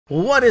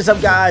What is up,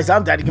 guys?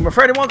 I'm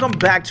DaddyGamerFred and welcome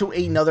back to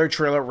another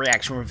trailer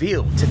reaction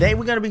review. Today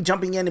we're going to be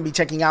jumping in and be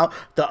checking out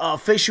the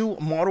official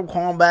Mortal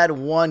Kombat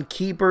 1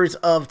 Keepers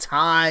of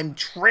Time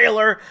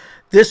trailer.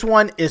 This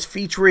one is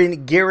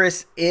featuring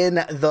Geras in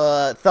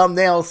the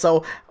thumbnail,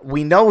 so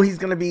we know he's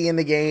going to be in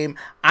the game.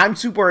 I'm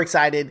super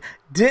excited.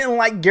 Didn't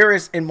like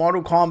Geras in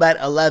Mortal Kombat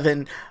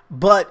 11,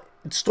 but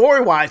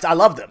story-wise, I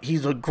loved him.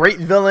 He's a great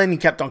villain. He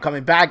kept on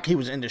coming back. He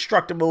was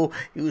indestructible.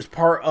 He was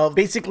part of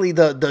basically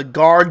the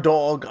guard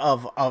dog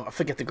of I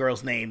forget the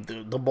girl's name,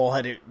 the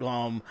bald-headed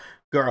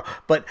girl.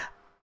 But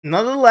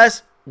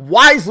nonetheless,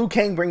 why is Liu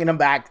Kang bringing him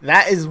back?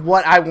 That is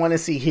what I want to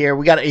see here.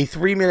 We got a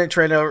 3-minute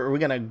trailer. We're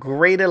gonna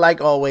grade it like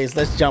always.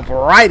 Let's jump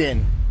right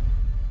in.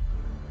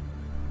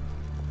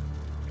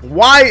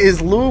 Why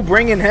is Liu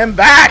bringing him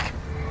back?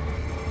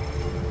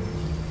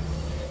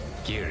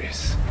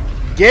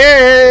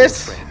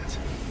 Geras.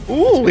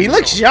 Ooh, he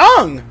looks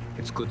young.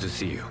 It's good to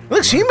see you.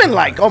 Looks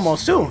human-like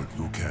almost too.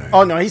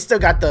 Oh no, he's still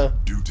got the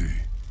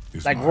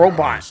like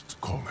robot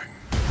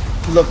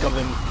look of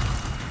him.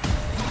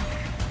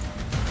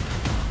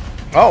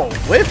 Oh,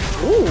 with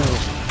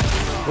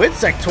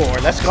sector.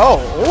 Let's go.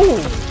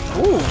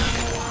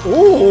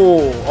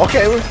 Ooh.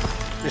 Okay,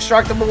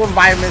 destructible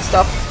environment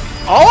stuff.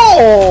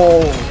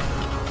 Oh.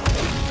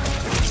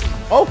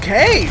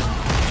 Okay.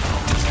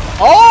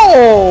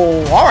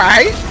 Oh, all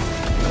right.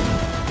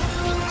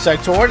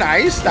 Sector,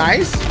 nice.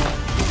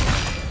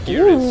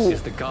 Ooh.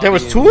 There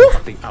was two?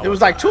 There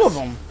was like two of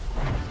them.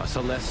 A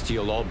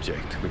celestial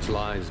object which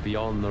lies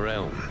beyond the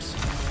realms.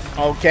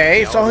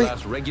 Okay, so he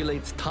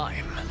regulates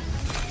time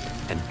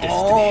and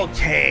destiny.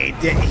 Okay,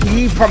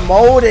 he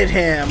promoted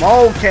him.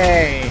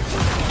 Okay,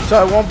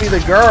 so it won't be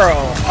the girl.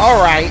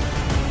 All right,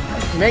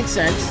 makes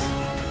sense.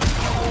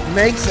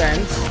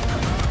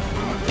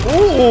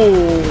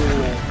 Ooh.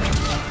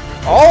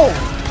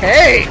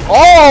 Okay,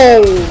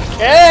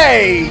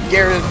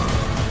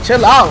 Geras,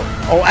 chill out.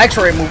 Oh,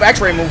 X-ray move.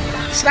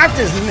 Snapped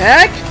his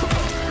neck.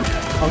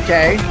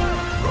 Okay.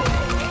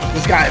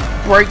 This guy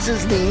breaks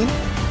his knee.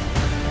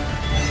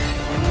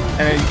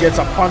 And then he gets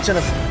a punch in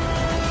the...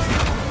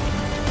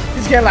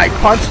 He's getting like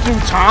punched through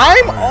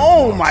time?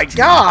 Oh my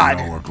god.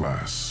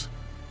 Hourglass.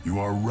 You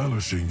are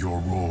relishing your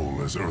role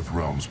as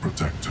Earthrealm's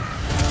protector.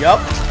 Yup.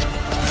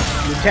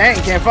 You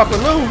can't fuck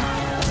with Liu.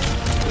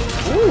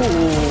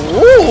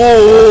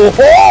 Ooh,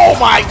 oh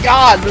my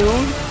god,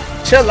 dude.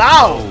 Chill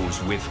out. Those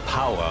with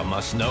power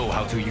must know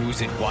how to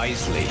use it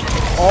wisely.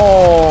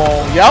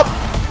 Oh, yup.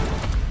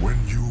 When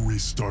you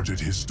restarted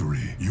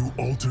history, you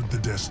altered the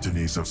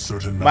destinies of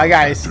certain My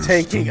guy is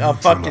taking a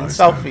fucking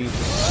selfie.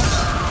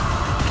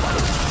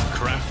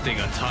 Crafting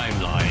a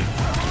timeline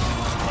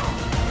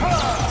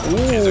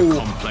Ooh. is a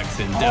complex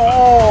endeavor.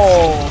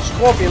 Oh,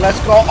 Scorpion, let's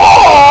go.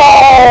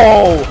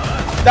 Oh,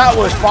 that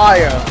was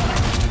fire.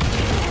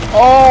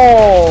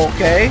 Oh,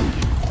 okay.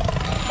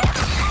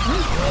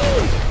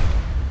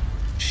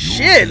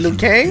 Shit, Liu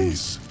Kang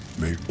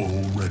may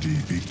already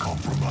be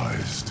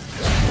compromised.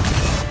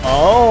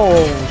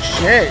 Oh,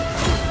 shit.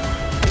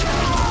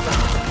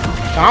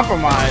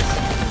 Compromised.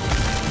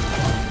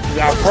 We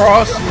got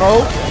frost,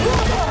 smoke.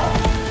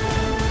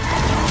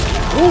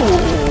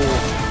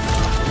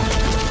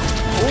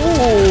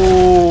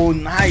 Ooh,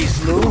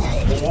 nice, Liu.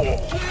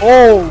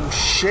 Oh,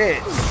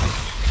 shit.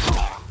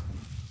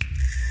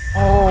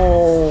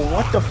 Oh,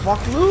 what the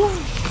fuck, Liu?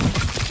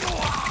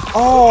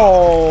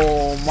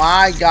 Oh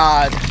my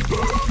god.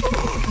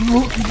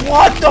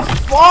 What the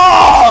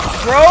fuck,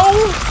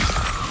 bro?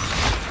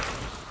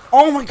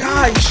 Oh my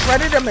god, he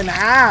shredded him in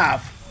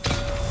half.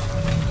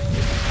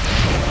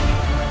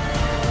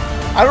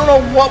 I don't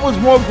know what was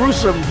more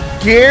gruesome.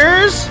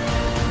 Geras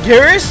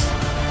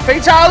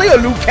fatality or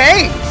Liu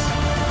Kang's?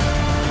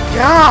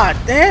 God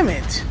damn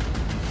it.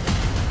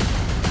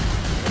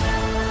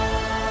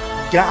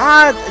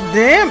 God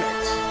damn it.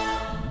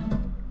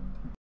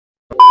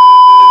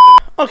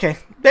 Okay,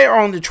 they're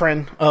on the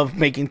trend of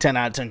making 10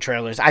 out of 10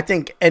 trailers. I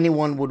think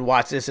anyone would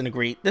watch this and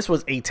agree this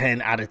was a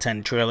 10 out of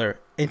 10 trailer.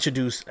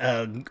 Introduced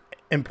an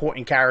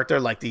important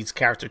character like these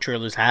character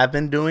trailers have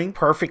been doing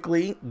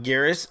perfectly.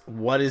 Geras,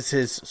 what is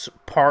his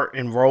part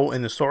and role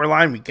in the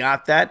storyline? We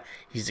got that.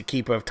 He's the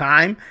keeper of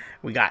time.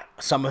 We got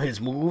some of his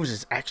moves,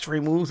 his X-ray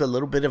moves, a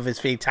little bit of his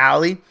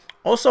fatality.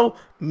 Also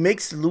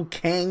mixed Liu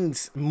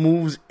Kang's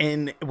moves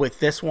in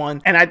with this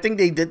one, and I think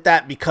they did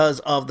that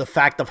because of the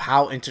fact of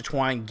how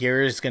intertwined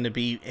Geras is going to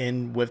be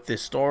in with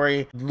this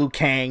story. Liu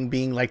Kang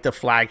being like the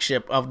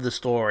flagship of the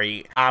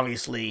story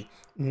obviously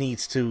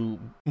needs to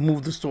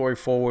move the story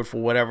forward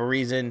for whatever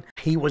reason.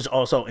 He was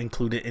also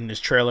included in this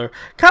trailer,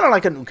 kind of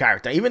like a new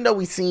character. Even though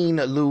we've seen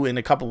Liu in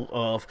a couple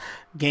of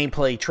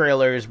gameplay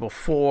trailers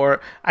before,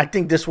 I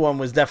think this one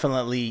was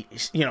definitely,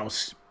 you know,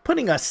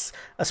 putting us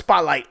a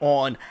spotlight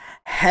on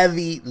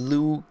heavy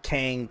Liu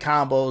Kang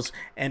combos,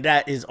 and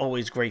that is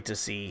always great to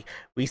see.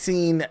 We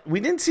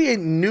didn't see a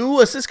new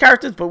assist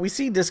characters, but we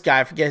see this guy,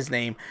 I forget his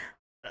name,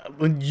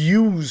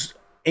 use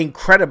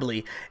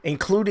incredibly,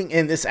 including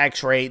in this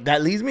X-ray.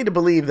 That leads me to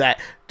believe that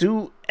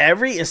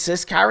every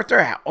assist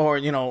character or,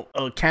 you know,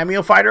 a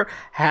cameo fighter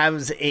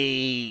has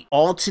a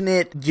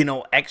alternate, you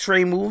know,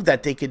 X-ray move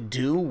that they could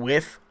do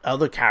with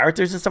other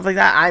characters and stuff like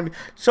that. I'm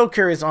so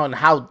curious on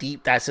how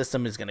deep that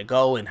system is going to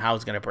go and how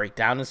it's going to break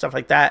down and stuff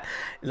like that.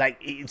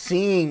 Like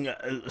seeing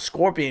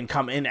Scorpion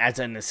come in as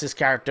an assist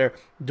character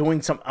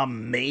doing some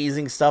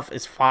amazing stuff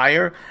is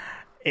fire.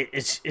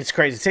 It's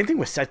crazy. Same thing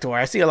with Sector.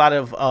 I see a lot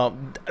of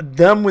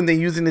them when they're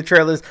using the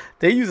trailers.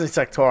 They're using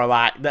Sector a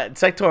lot. That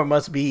Sector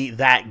must be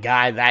that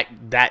guy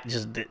that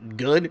just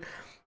good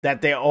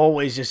that they're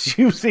always just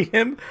using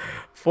him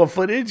for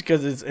footage,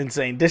 because it's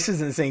insane. This is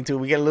insane too.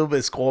 We get a little bit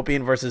of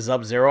Scorpion versus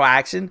Sub-Zero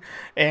action,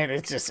 and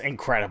it's just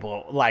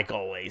incredible, like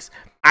always.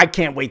 I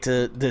can't wait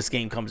till this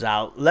game comes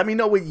out. Let me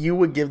know what you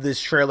would give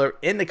this trailer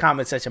in the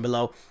comment section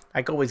below.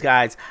 Like always,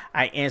 guys,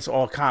 I answer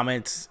all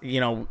comments. You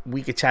know,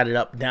 we could chat it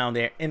up down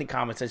there in the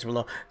comment section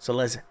below. So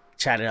let's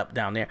chat it up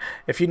down there.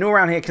 If you're new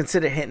around here,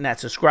 consider hitting that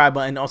subscribe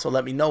button. Also,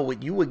 let me know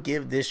what you would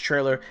give this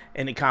trailer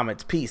in the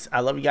comments. Peace.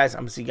 I love you guys.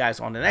 I'm going to see you guys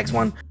on the next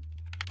one.